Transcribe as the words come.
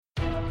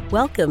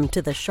Welcome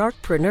to the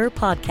Sharkpreneur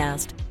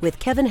Podcast with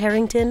Kevin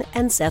Harrington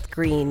and Seth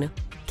Green.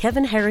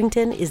 Kevin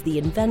Harrington is the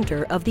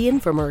inventor of the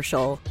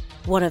infomercial,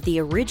 one of the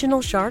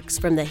original sharks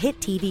from the hit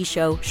TV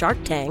show Shark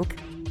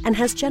Tank, and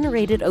has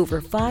generated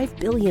over $5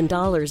 billion in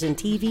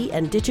TV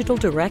and digital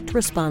direct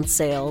response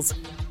sales.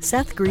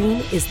 Seth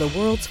Green is the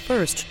world's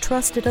first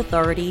trusted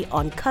authority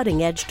on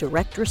cutting-edge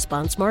direct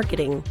response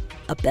marketing,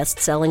 a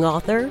best-selling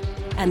author,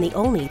 and the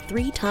only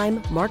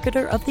 3-time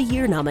Marketer of the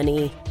Year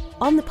nominee.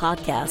 On the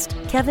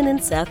podcast, Kevin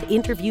and Seth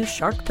interview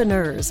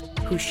sharkpreneurs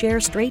who share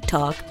straight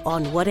talk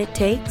on what it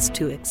takes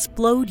to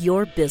explode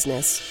your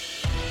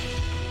business.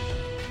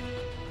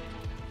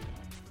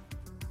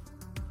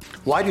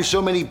 Why do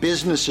so many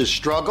businesses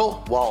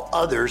struggle while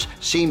others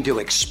seem to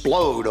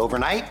explode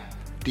overnight?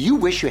 Do you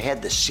wish you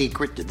had the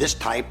secret to this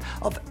type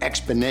of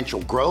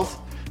exponential growth?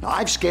 Now,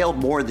 I've scaled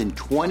more than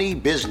 20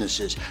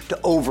 businesses to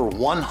over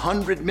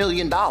 $100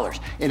 million,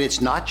 and it's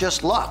not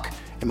just luck.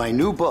 In my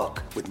new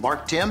book with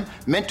Mark Tim,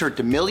 Mentor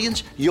to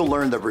Millions, you'll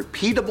learn the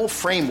repeatable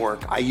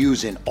framework I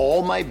use in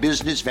all my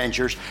business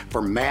ventures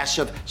for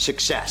massive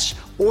success.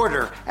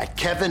 Order at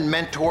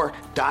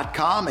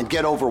kevinmentor.com and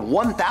get over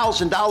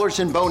 $1,000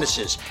 in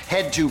bonuses.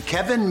 Head to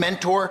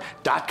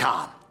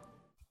kevinmentor.com.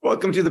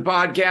 Welcome to the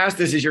podcast.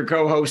 This is your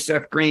co-host,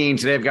 Seth Green.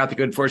 Today, I've got the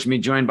good fortune to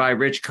be joined by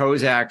Rich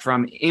Kozak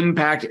from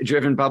Impact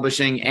Driven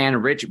Publishing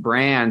and Rich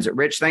Brands.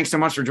 Rich, thanks so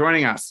much for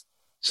joining us.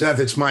 Seth,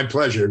 it's my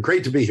pleasure.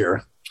 Great to be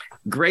here.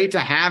 Great to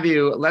have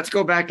you. Let's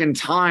go back in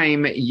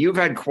time. You've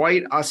had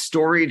quite a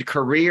storied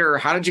career.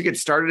 How did you get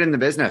started in the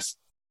business?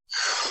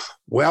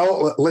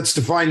 Well, let's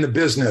define the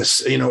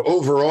business.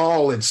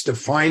 Overall, it's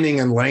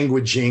defining and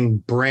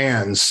languaging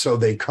brands so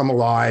they come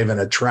alive and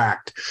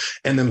attract,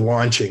 and then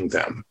launching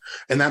them.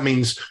 And that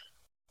means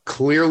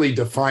clearly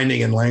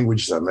defining and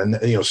language them,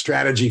 and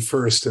strategy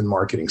first and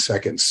marketing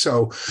second.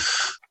 So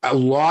a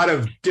lot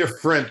of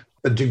different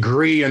a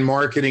degree in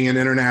marketing and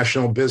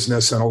international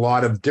business, and a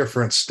lot of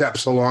different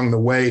steps along the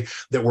way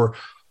that were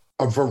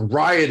a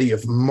variety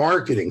of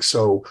marketing.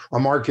 So a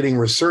marketing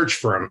research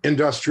firm,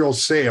 industrial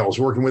sales,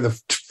 working with a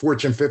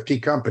Fortune 50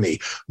 company,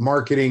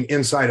 marketing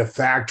inside a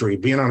factory,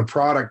 being on a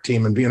product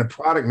team and being a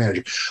product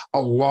manager,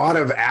 a lot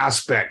of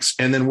aspects,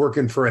 and then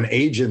working for an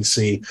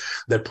agency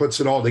that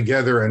puts it all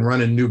together and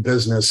running new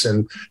business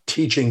and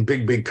teaching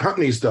big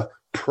companies the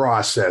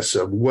process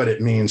of what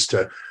it means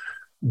to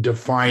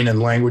define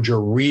and language or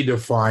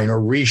redefine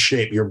or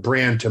reshape your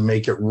brand to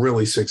make it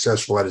really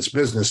successful at its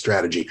business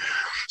strategy.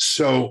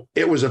 So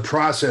it was a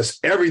process.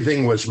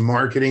 Everything was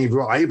marketing.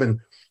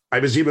 I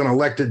was even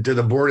elected to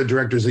the board of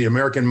directors of the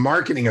American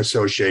Marketing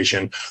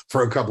Association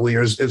for a couple of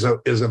years as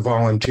a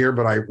volunteer,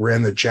 but I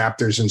ran the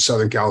chapters in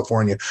Southern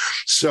California.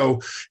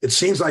 So it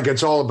seems like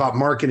it's all about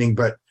marketing,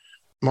 but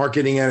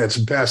marketing at its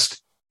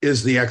best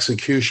is the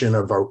execution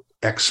of a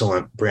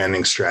excellent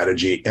branding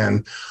strategy.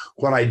 And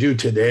what I do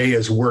today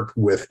is work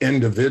with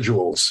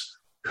individuals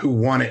who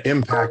want to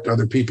impact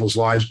other people's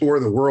lives or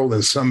the world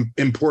in some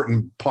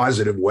important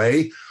positive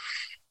way,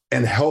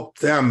 and help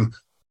them,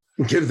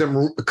 give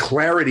them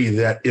clarity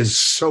that is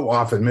so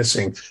often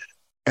missing,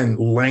 and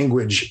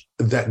language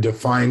that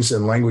defines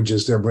and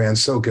languages their brand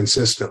so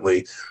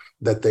consistently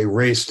that they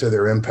race to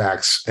their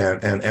impacts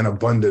and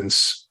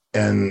abundance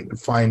and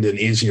find an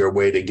easier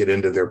way to get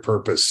into their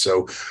purpose.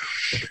 So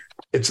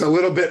it's a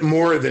little bit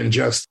more than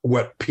just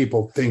what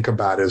people think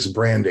about as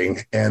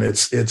branding, and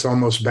it's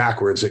almost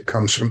backwards. It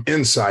comes from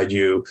inside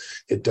you.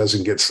 It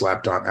doesn't get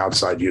slapped on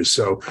outside you.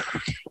 So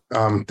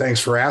thanks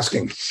for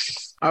asking.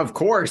 Of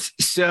course.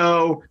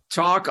 So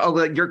talk a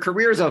little, your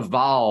career's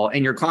evolved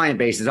and your client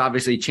base has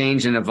obviously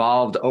changed and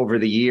evolved over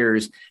the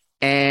years.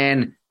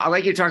 And I'd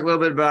like you to talk a little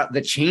bit about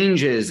the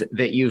changes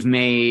that you've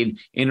made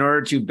in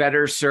order to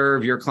better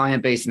serve your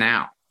client base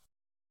now.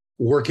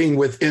 Working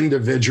with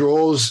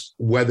individuals,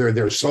 whether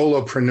they're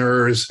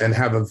solopreneurs and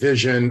have a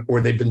vision, or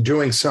they've been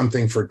doing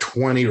something for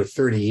 20 or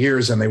 30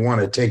 years and they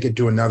want to take it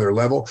to another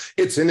level.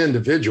 It's an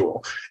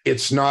individual.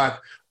 It's not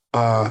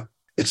a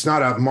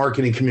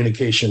marketing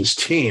communications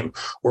team,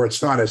 or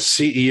it's not a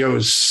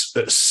CEO's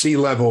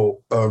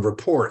C-level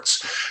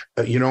reports.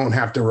 You don't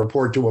have to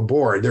report to a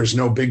board. There's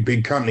no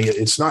big company.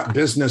 It's not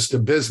business to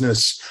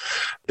business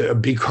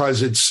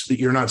because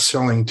you're not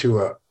selling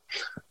to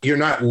you're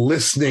not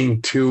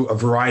listening to a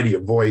variety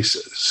of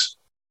voices.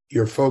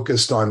 You're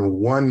focused on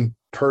one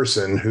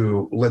person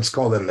who, let's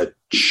call them the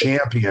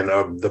champion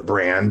of the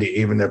brand,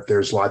 even if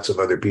there's lots of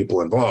other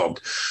people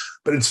involved.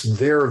 But it's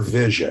their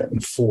vision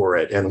for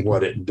it and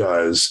what it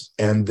does,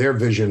 and their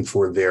vision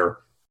for their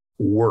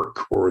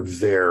work or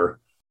their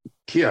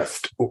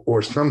gift,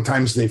 or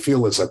sometimes they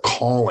feel it's a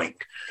calling,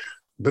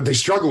 but they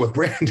struggle with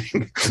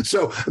branding.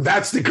 So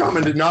that's the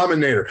common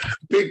denominator.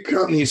 Big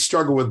companies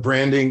struggle with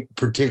branding,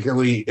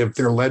 particularly if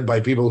they're led by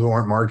people who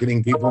aren't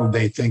marketing people.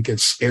 They think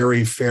it's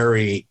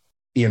airy-fairy,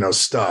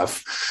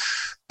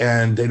 stuff.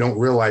 And they don't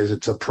realize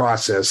it's a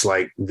process.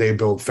 Like they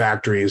build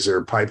factories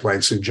or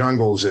pipelines through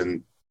jungles,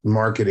 and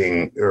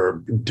marketing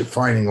or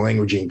defining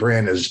languaging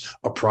brand is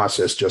a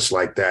process just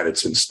like that.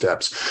 It's in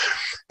steps,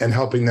 and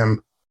helping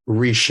them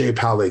reshape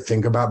how they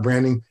think about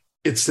branding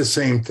It's the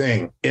same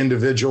thing.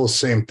 Individuals,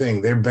 same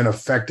thing. They've been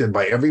affected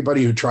by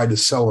everybody who tried to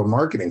sell a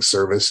marketing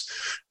service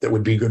that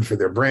would be good for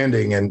their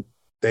branding. And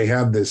they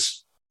have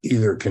this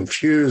either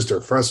confused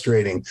or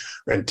frustrating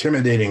or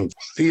intimidating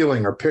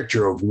feeling or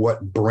picture of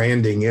what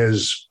branding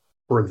is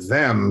for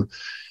them.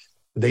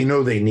 They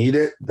know they need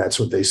it. That's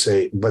what they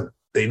say, but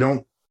they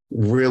don't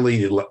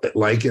really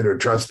like it or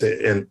trust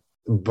it.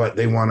 But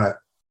they want to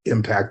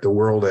impact the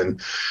world.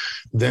 And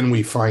then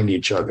we find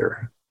each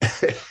other.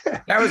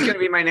 That was going to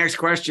be my next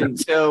question.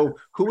 So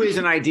who is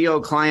an ideal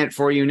client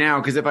for you now?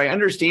 Because if I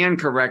understand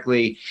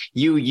correctly,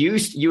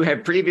 you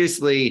have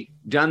previously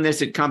done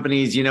this at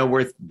companies,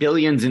 worth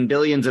billions and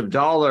billions of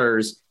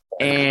dollars,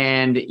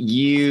 and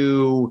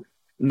you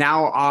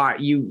now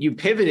you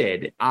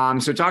pivoted.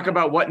 So talk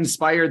about what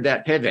inspired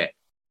that pivot.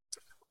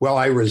 Well,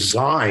 I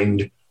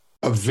resigned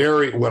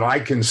what I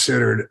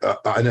considered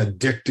an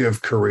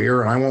addictive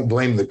career, and I won't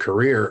blame the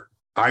career.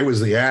 I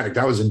was the addict.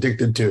 I was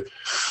addicted to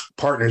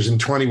partners in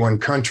 21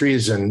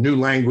 countries and new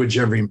language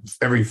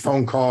every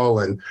phone call.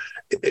 And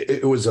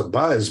it was a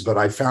buzz, but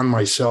I found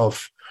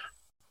myself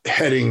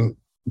heading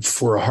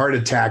for a heart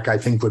attack, I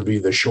think would be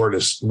the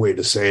shortest way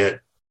to say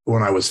it,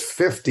 when I was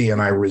 50,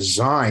 and I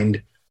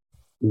resigned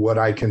what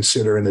I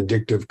consider an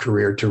addictive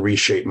career to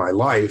reshape my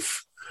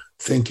life,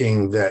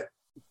 thinking that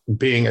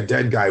being a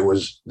dead guy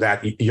was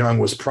that young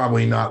was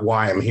probably not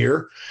why I'm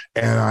here.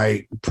 And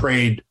I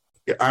prayed,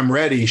 I'm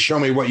ready. Show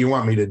me what you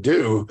want me to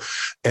do.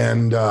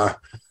 And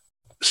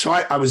so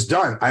I was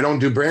done. I don't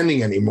do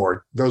branding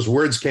anymore. Those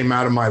words came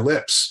out of my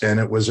lips. And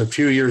it was a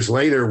few years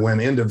later when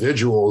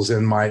individuals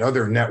in my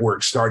other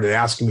network started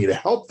asking me to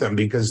help them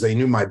because they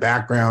knew my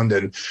background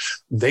and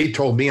they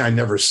told me I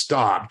never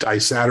stopped. I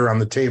sat around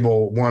the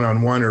table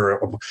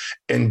one-on-one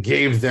and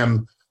gave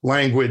them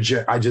language.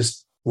 I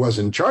just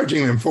wasn't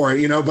charging them for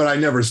it, but I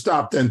never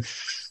stopped. And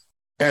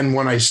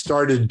when I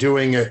started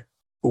doing it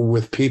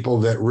with people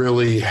that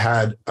really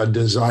had a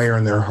desire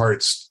in their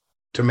hearts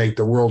to make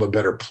the world a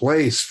better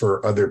place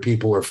for other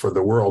people or for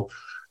the world,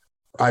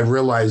 I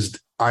realized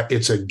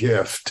it's a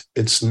gift.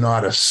 It's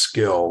not a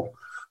skill.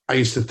 I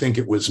used to think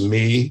it was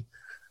me.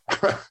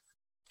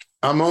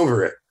 I'm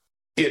over it.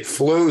 It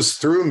flows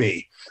through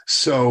me.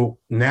 So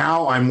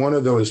now I'm one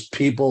of those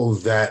people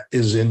that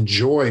is in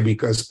joy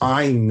because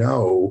I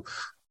know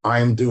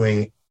I'm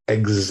doing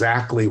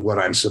exactly what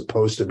I'm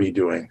supposed to be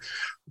doing.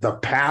 The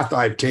path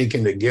I've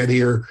taken to get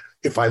here,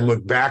 if I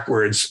look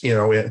backwards, in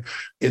the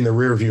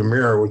rearview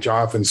mirror, which I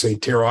often say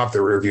tear off the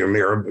rearview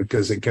mirror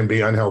because it can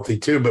be unhealthy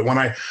too. But when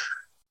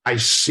I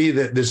see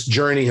that this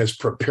journey has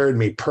prepared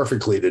me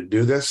perfectly to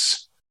do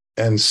this.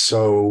 And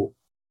so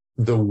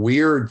the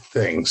weird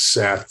thing,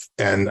 Seth,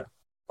 and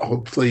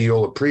hopefully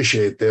you'll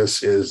appreciate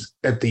this, is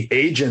at the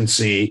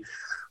agency,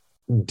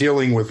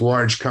 dealing with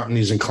large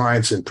companies and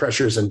clients and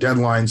pressures and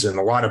deadlines and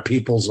a lot of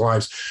people's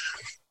lives,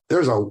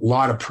 there's a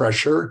lot of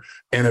pressure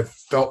and it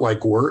felt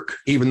like work,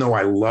 even though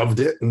I loved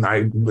it and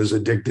I was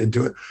addicted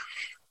to it.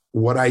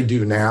 What I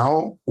do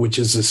now, which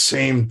is the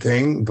same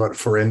thing, but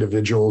for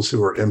individuals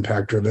who are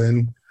impact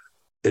driven,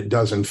 it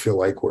doesn't feel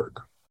like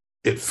work.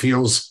 It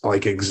feels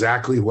like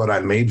exactly what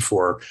I'm made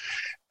for.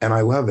 And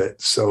I love it.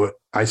 So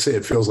I say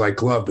it feels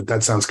like love, but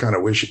that sounds kind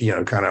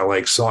of kind of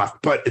like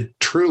soft, but it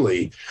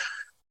truly,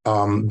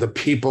 the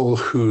people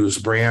whose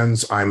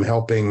brands I'm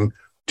helping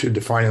to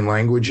define in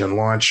language and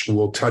launch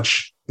will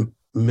touch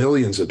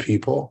millions of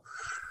people.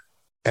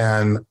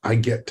 And I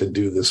get to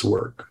do this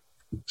work.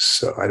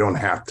 So I don't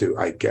have to,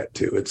 I get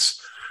to.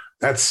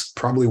 That's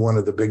probably one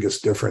of the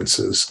biggest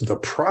differences. The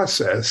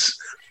process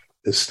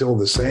is still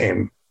the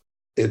same.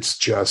 It's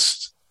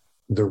just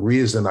the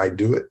reason I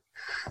do it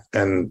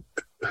and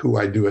who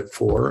I do it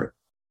for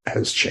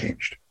has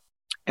changed.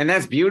 And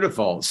that's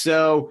beautiful.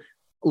 So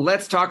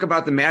let's talk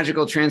about the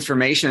magical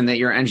transformation that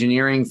you're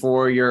engineering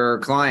for your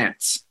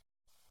clients.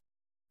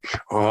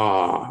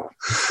 Oh,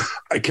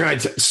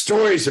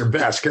 stories are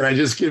best. Can I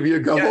just give you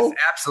a couple? Yes,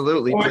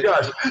 absolutely. Oh my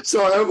gosh.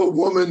 So I have a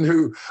woman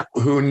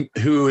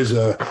who is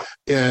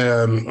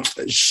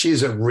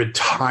she's a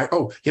retired.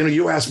 Oh,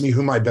 you asked me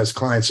who my best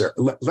clients are.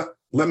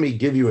 Let me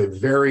give you a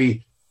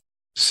very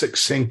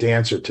succinct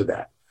answer to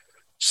that.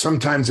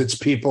 Sometimes it's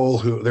people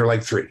who they're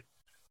like three.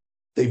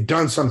 They've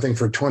done something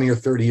for 20 or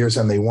 30 years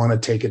and they want to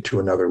take it to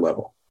another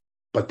level,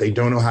 but they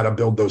don't know how to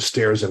build those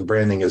stairs, and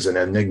branding is an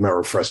enigma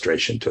or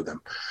frustration to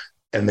them.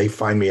 And they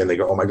find me and they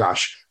go, oh my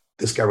gosh,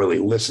 this guy really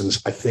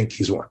listens. I think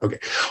he's one. Okay.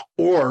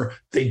 Or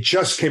they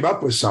just came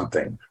up with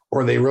something,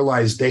 or they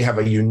realize they have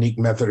a unique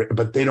method,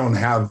 but they don't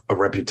have a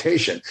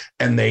reputation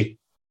and they,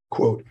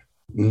 quote,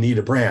 need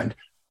a brand,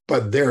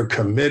 but they're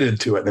committed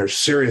to it and they're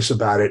serious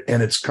about it.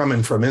 And it's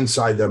coming from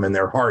inside them in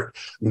their heart,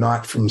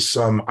 not from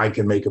some, I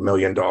can make $1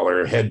 million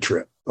head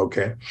trip.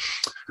 Okay.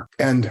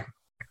 And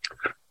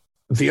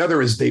the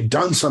other is they've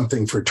done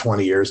something for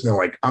 20 years and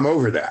they're like, I'm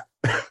over that.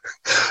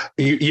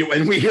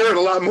 And we hear it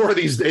a lot more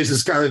these days.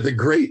 It's kind of the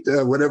great,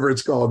 whatever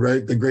it's called,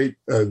 right? The great,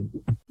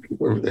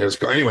 whatever it's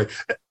called. Anyway,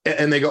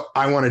 and they go,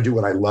 I want to do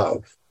what I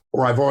love.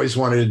 or I've always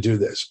wanted to do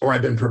this, or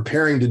I've been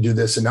preparing to do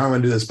this and now I'm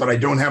going to do this, but I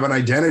don't have an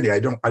identity. I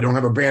don't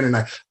have a brand and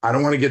I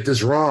don't want to get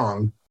this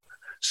wrong.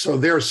 So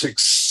they're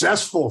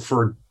successful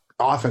for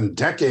often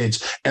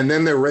decades, and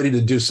then they're ready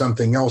to do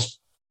something else,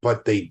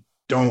 but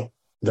they're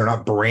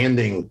not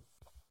branding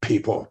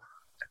people,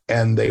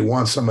 and they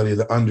want somebody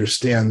that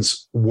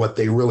understands what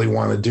they really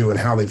want to do and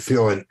how they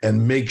feel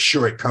and make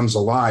sure it comes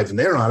alive, and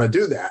they don't know how to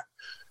do that.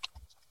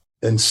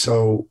 And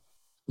so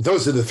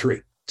those are the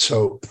three.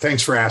 So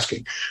thanks for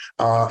asking.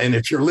 And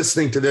if you're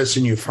listening to this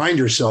and you find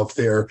yourself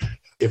there,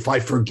 if I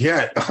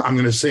forget, I'm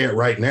going to say it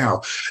right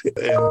now,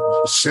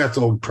 and Seth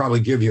will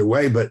probably give you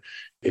away. But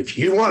if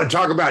you want to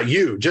talk about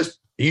you, just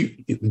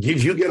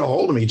if you get a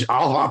hold of me,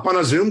 I'll hop on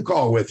a Zoom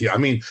call with you. I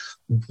mean,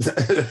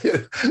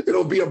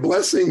 it'll be a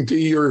blessing to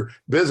your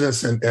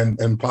business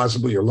and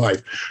possibly your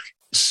life.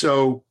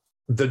 So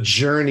the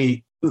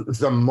journey,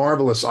 the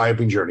marvelous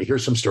eye-opening journey.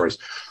 Here's some stories.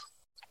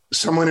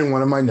 Someone in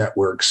one of my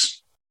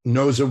networks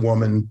knows a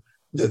woman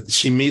that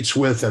she meets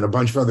with and a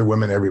bunch of other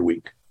women every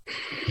week.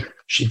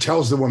 She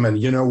tells the woman,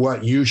 you know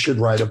what, you should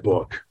write a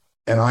book.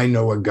 And I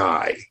know a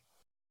guy.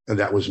 And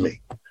that was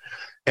me.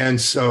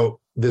 And so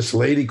this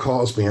lady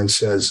calls me and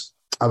says,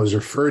 I was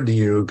referred to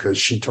you because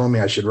she told me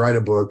I should write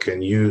a book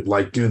and you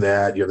do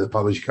that. You have the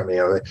publishing company.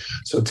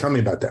 So tell me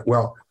about that.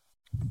 Well,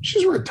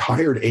 she's a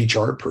retired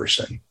HR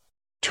person.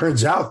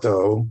 Turns out,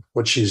 though,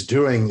 what she's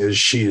doing is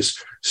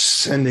she's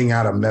sending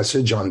out a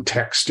message on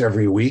text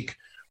every week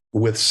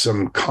with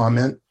some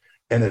comment,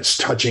 and it's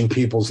touching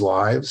people's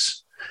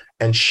lives.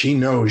 And she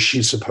knows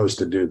she's supposed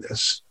to do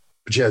this,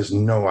 but she has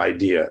no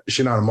idea.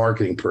 She's not a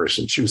marketing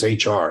person. She was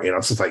HR,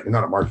 it's like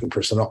not a marketing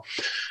person at all.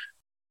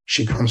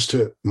 She comes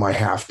to my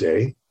half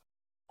day,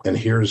 and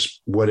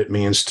here's what it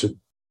means to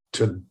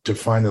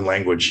define the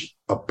language,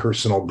 a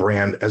personal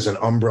brand as an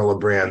umbrella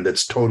brand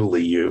that's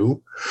totally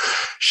you.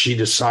 She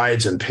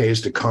decides and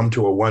pays to come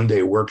to a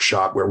one-day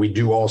workshop where we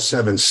do all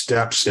 7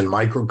 steps in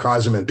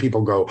microcosm, and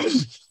people go,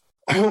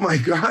 oh my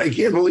God, I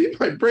can't believe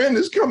my brand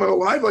is coming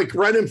alive, like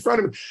right in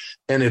front of me.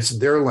 And it's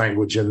their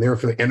language and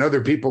and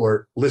other people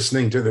are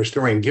listening to their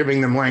story and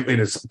giving them language,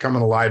 and it's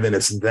coming alive, and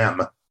it's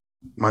them.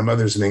 My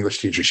mother's an English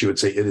teacher. She would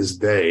say it is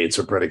they. It's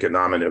a predicate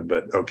nominative,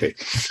 but okay.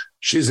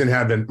 She's in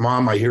heaven.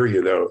 Mom, I hear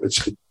you though.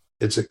 It's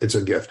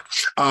a gift.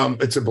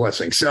 It's a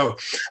blessing. So,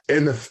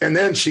 and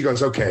then she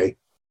goes, okay,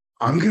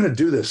 I'm going to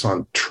do this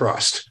on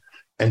trust.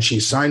 And she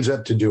signs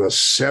up to do a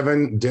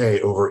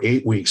 7-day over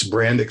 8 weeks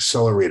brand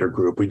accelerator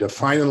group. We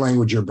define and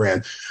language your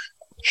brand.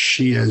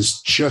 She has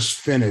just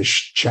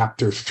finished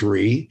chapter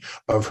 3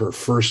 of her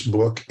first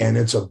book, and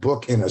it's a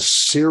book in a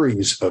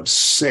series of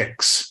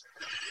 6.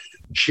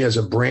 She has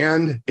a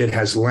brand. It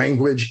has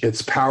language.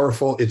 It's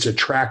powerful. It's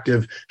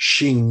attractive.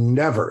 She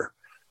never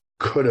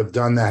could have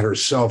done that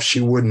herself.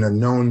 She wouldn't have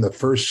known the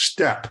first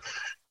step.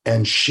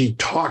 And she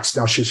talks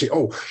now. She'll say,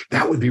 oh,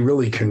 that would be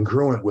really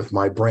congruent with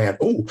my brand.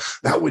 Oh,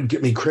 that would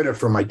get me credit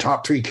for my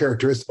top 3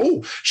 characteristics.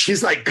 Oh,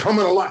 she's like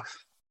coming alive.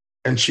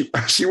 And she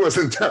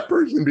wasn't that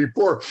person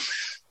before.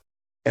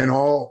 And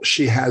all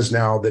she has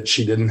now that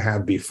she didn't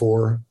have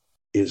before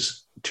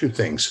is 2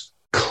 things: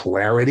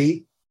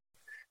 clarity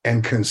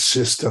and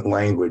consistent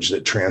language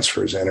that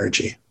transfers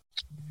energy.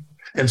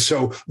 And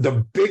so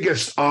the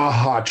biggest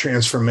aha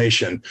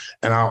transformation,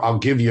 and I'll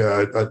give you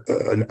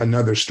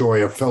another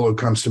story. A fellow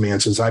comes to me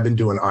and says, I've been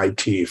doing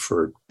IT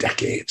for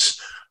decades,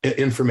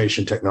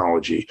 information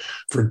technology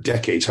for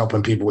decades,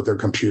 helping people with their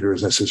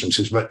computers and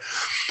systems. But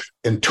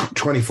in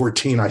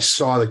 2014, I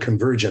saw the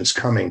convergence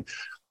coming.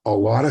 A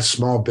lot of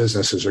small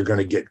businesses are going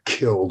to get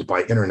killed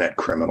by internet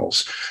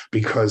criminals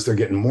because they're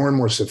getting more and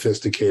more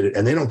sophisticated,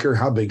 and they don't care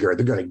how big they are.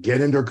 They're going to get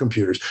into our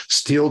computers,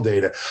 steal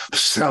data,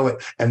 sell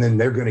it, and then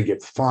they're going to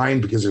get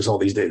fined because there's all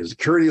these data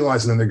security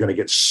laws, and then they're going to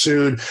get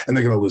sued, and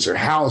they're going to lose their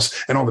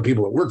house, and all the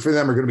people that work for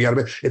them are going to be out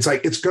of it. It's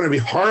like, it's going to be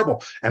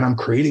horrible. And I'm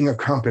creating a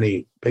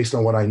company based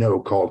on what I know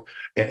called,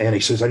 and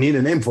he says, I need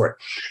a name for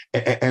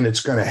it. And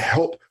it's going to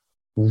help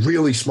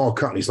really small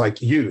companies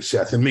like you,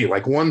 Seth, and me,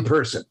 like 1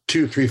 person,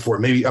 2, 3, 4,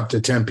 maybe up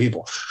to 10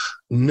 people.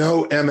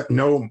 No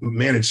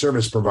managed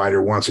service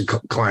provider wants a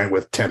client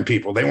with 10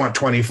 people. They want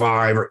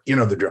 25, or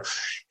the drill.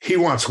 He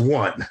wants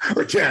 1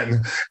 or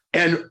 10,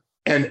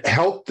 and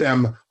help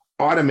them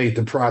automate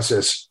the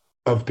process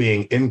of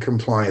being in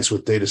compliance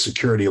with data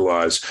security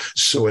laws,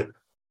 so it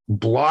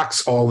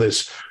blocks all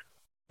this,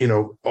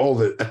 all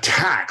the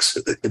attacks.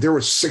 There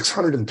were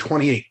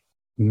 628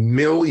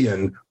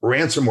 million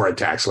ransomware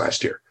attacks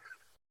last year.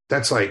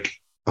 That's like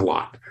a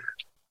lot.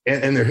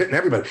 And they're hitting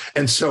everybody.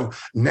 And so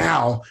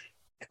now,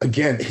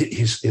 again,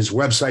 his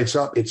website's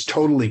up. It's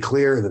totally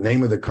clear. The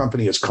name of the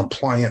company is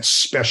Compliance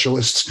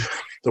Specialists.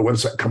 The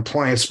website,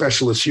 Compliance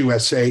Specialists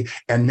USA.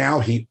 And now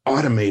he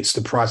automates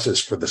the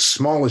process for the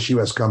smallest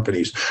U.S.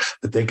 companies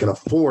that they can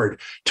afford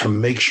to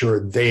make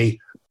sure they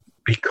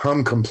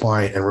become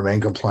compliant and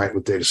remain compliant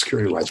with data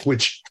security laws,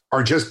 which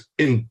are just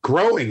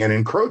growing and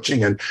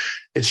encroaching. And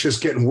it's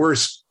just getting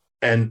worse.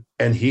 And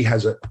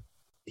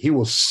he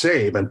will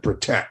save and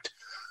protect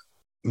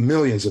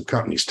millions of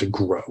companies to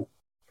grow.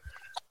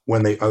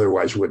 when they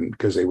otherwise wouldn't,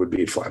 because they would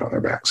be flat on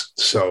their backs.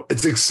 So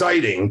it's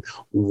exciting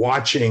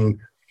watching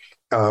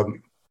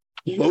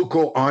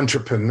local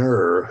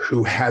entrepreneur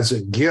who has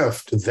a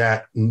gift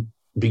that,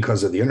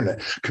 because of the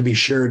internet, can be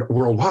shared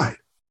worldwide,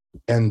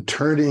 and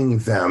turning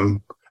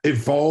them,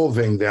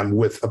 evolving them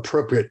with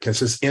appropriate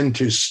consistency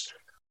into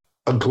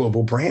a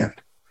global brand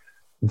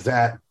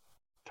that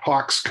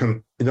talks,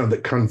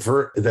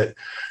 that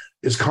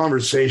is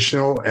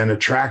conversational and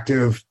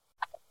attractive,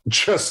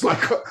 just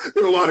like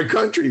in a lot of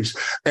countries,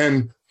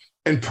 and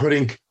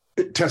putting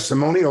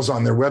testimonials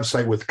on their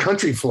website with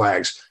country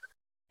flags.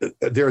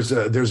 There's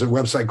a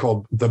website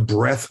called The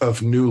Breath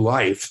of New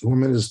Life. The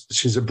woman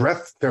she's a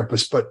breath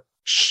therapist, but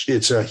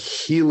it's a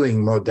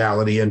healing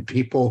modality, and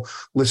people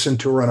listen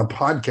to her on a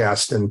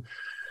podcast, and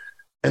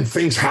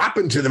things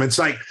happen to them. It's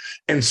like,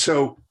 and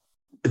so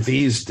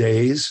these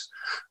days,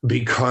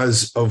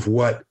 because of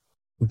what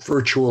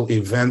virtual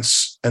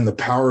events and the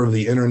power of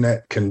the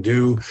internet can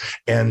do,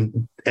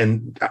 and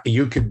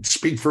you could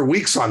speak for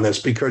weeks on this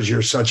because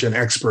you're such an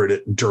expert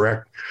at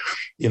direct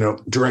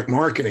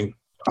marketing.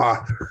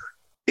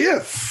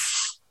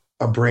 If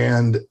a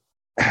brand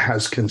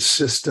has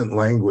consistent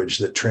language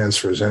that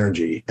transfers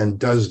energy and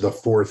does the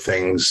 4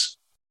 things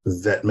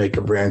that make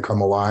a brand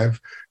come alive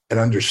and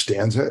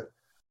understands it,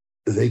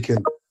 they can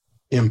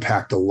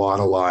impact a lot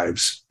of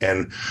lives.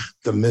 And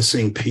the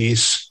missing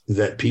piece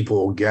that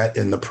people get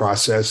in the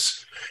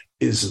process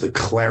is the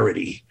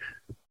clarity.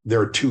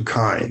 There are 2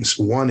 kinds.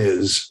 One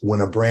is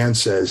when a brand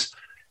says,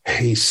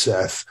 "Hey,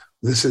 Seth,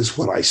 this is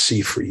what I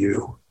see for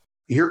you."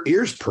 Your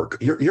ears perk,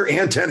 your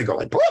antenna go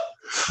like, "Whoop!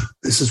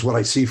 This is what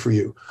I see for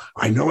you.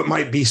 I know it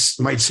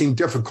might seem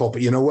difficult,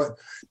 but you know what?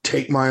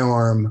 Take my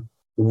arm,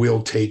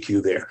 we'll take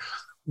you there."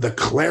 The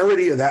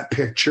clarity of that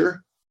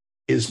picture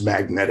is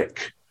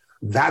magnetic.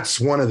 That's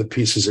one of the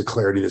pieces of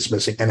clarity that's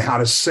missing, and how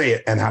to say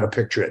it and how to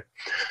picture it.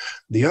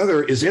 The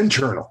other is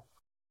internal.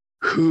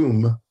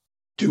 Whom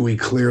do we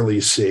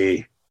clearly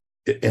see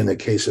in the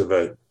case of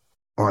an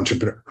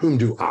entrepreneur? Whom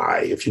do I,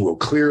 if you will,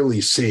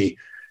 clearly see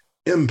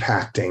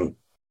impacting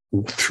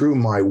through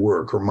my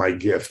work or my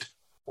gift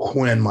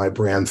when my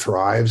brand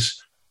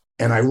thrives?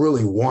 And I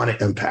really want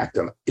to impact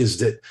them.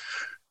 Is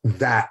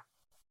that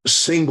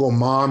single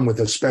mom with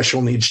a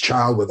special needs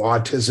child with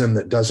autism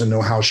that doesn't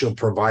know how she'll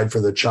provide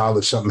for the child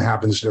if something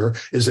happens to her?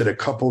 Is it a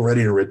couple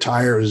ready to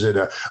retire? Is it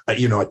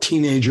a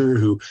teenager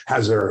who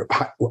has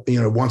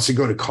wants to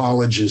go to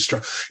college?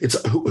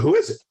 Who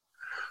is it?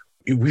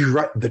 We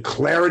write the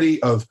clarity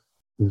of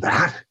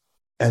that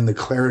and the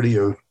clarity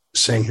of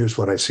saying, "Here's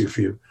what I see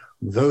for you."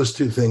 Those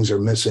 2 things are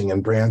missing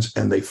in brands,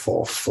 and they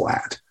fall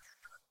flat.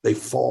 They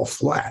fall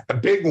flat. The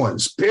big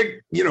ones,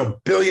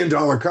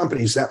 billion-dollar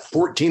companies. That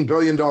 $14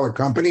 billion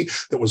company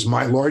that was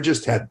my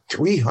largest had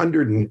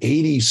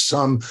 380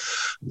 some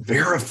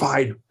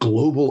verified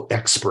global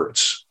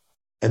experts,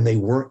 and they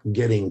weren't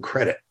getting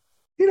credit.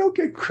 You don't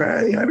get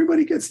credit.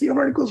 Everybody gets the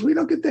articles. We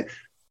don't get that.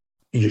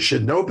 You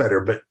should know better.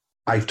 But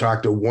I've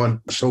talked to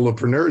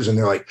solopreneurs, and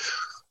they're like,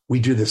 "We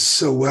do this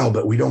so well,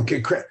 but we don't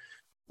get credit."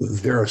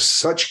 There are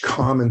such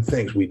common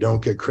things. We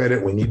don't get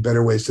credit. We need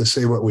better ways to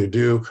say what we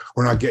do.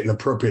 We're not getting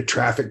appropriate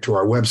traffic to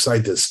our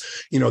website that's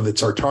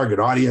our target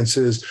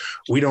audiences.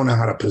 We don't know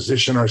how to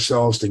position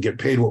ourselves to get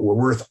paid what we're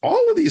worth.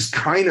 All of these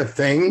kind of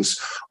things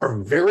are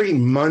very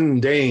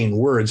mundane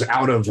words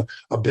out of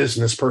a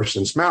business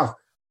person's mouth.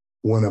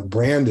 When a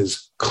brand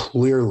is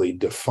clearly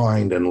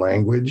defined and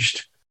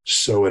languaged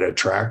so it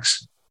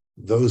attracts,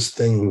 those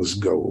things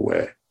go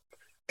away.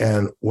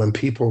 And when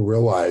people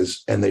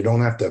realize, and they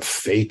don't have to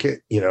fake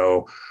it,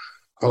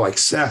 like,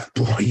 "Seth,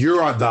 boy,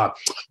 you're on the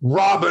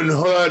Robin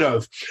Hood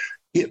of,"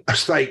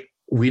 it's like,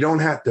 we don't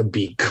have to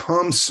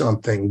become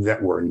something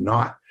that we're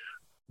not.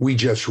 We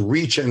just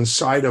reach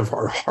inside of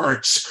our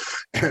hearts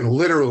and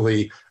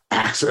literally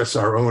access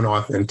our own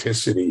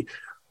authenticity.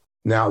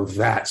 Now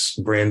that's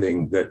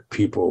branding that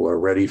people are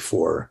ready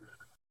for,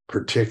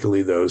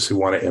 particularly those who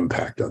want to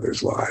impact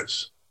others'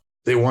 lives.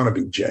 They want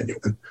to be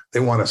genuine.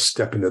 They want to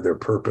step into their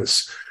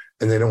purpose,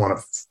 and they don't want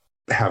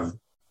to have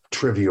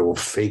trivial,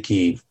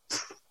 fakey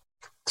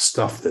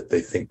stuff that they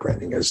think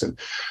branding is. And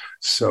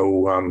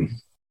so,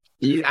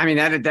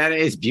 that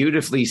is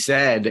beautifully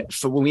said.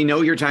 So we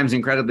know your time's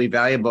incredibly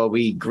valuable.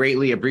 We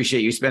greatly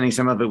appreciate you spending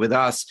some of it with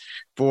us.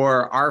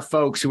 For our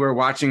folks who are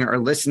watching or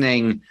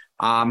listening,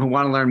 who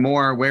want to learn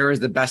more, where is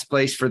the best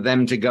place for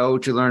them to go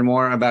to learn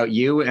more about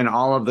you and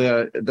all of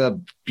the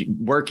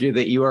work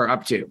that you are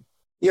up to?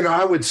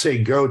 I would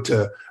say go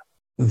to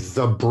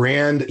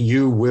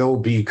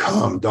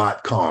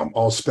thebrandyouvillbecome.com,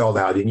 all spelled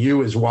out. And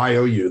you is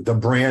YOU,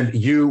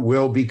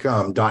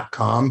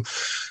 thebrandyouvillbecome.com.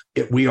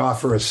 We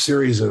offer a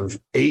series of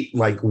 8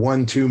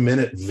 1-2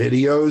 minute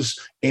videos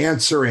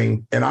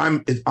answering, and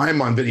I'm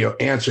on video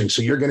answering.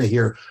 So you're going to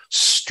hear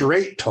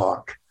straight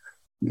talk,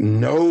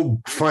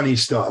 no funny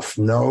stuff,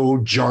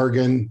 no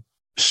jargon,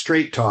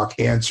 straight talk,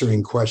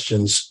 answering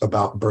questions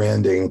about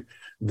branding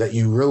that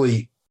you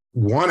really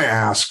want to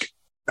ask.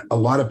 A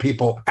lot of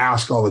people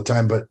ask all the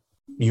time, but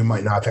you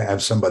might not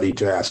have somebody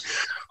to ask.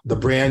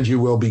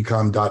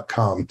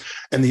 thebrandyouvillbecome.com.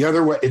 And the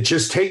other way,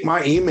 just take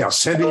my email,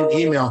 send me an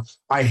email.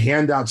 I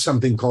hand out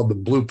something called the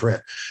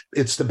Blueprint.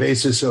 It's the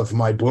basis of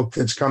my book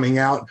that's coming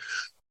out,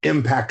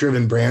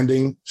 Impact-Driven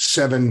Branding,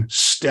 7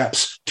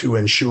 Steps to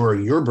Ensure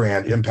Your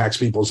Brand Impacts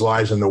People's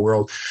Lives in the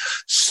World.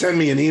 Send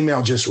me an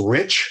email, just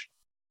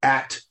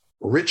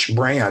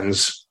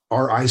rich@richbrands,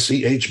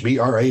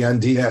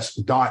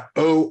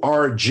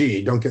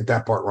 RICHBRANDS.org. Don't get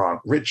that part wrong.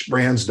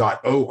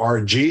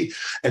 richbrands.org,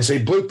 and say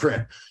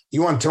Blueprint.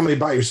 You want to tell me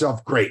about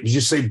yourself? Great. You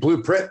just say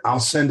Blueprint, I'll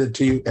send it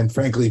to you. And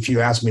frankly, if you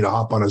ask me to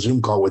hop on a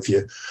Zoom call with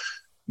you,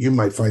 you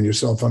might find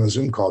yourself on a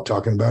Zoom call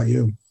talking about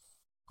you.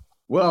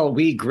 Well,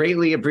 we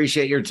greatly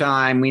appreciate your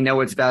time. We know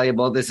it's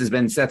valuable. This has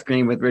been Seth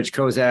Green with Rich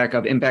Kozak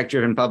of Impact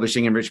Driven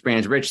Publishing and Rich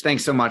Brands. Rich,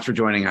 thanks so much for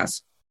joining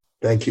us.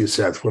 Thank you,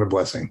 Seth. What a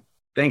blessing.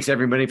 Thanks,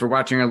 everybody, for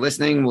watching or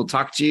listening. We'll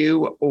talk to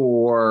you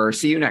or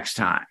see you next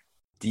time.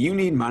 Do you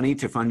need money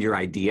to fund your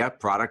idea,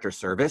 product, or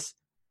service?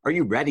 Are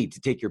you ready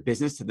to take your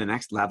business to the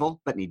next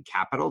level but need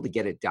capital to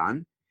get it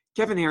done?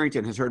 Kevin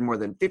Harrington has heard more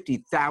than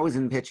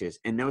 50,000 pitches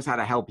and knows how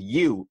to help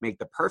you make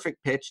the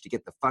perfect pitch to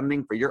get the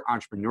funding for your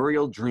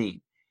entrepreneurial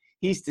dream.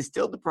 He's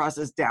distilled the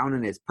process down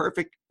in his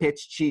perfect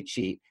pitch cheat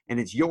sheet, and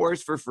it's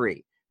yours for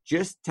free.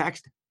 Just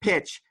text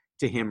PITCH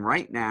to him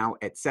right now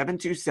at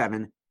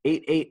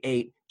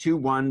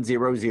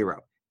 727-888-2100.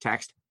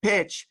 Text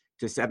PITCH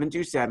to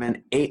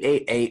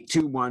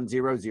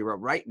 727-888-2100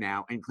 right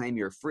now and claim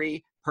your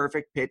free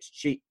perfect pitch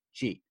cheat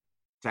sheet.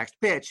 Text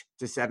PITCH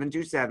to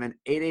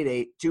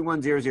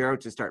 727-888-2100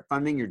 to start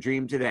funding your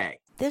dream today.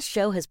 This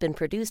show has been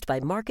produced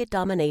by Market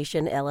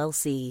Domination,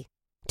 LLC.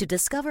 To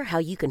discover how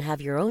you can have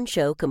your own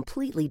show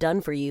completely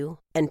done for you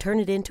and turn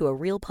it into a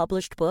real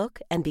published book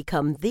and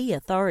become the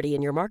authority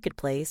in your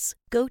marketplace,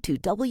 go to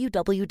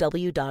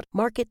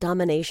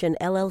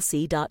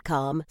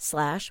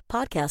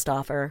www.marketdominationllc.com/podcast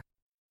offer.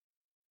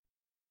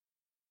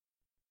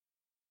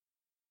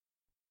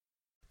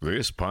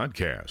 This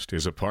podcast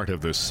is a part of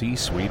the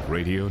C-Suite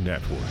Radio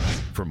Network.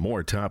 For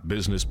more top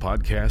business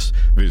podcasts,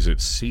 visit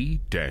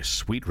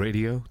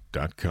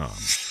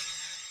c-suiteradio.com.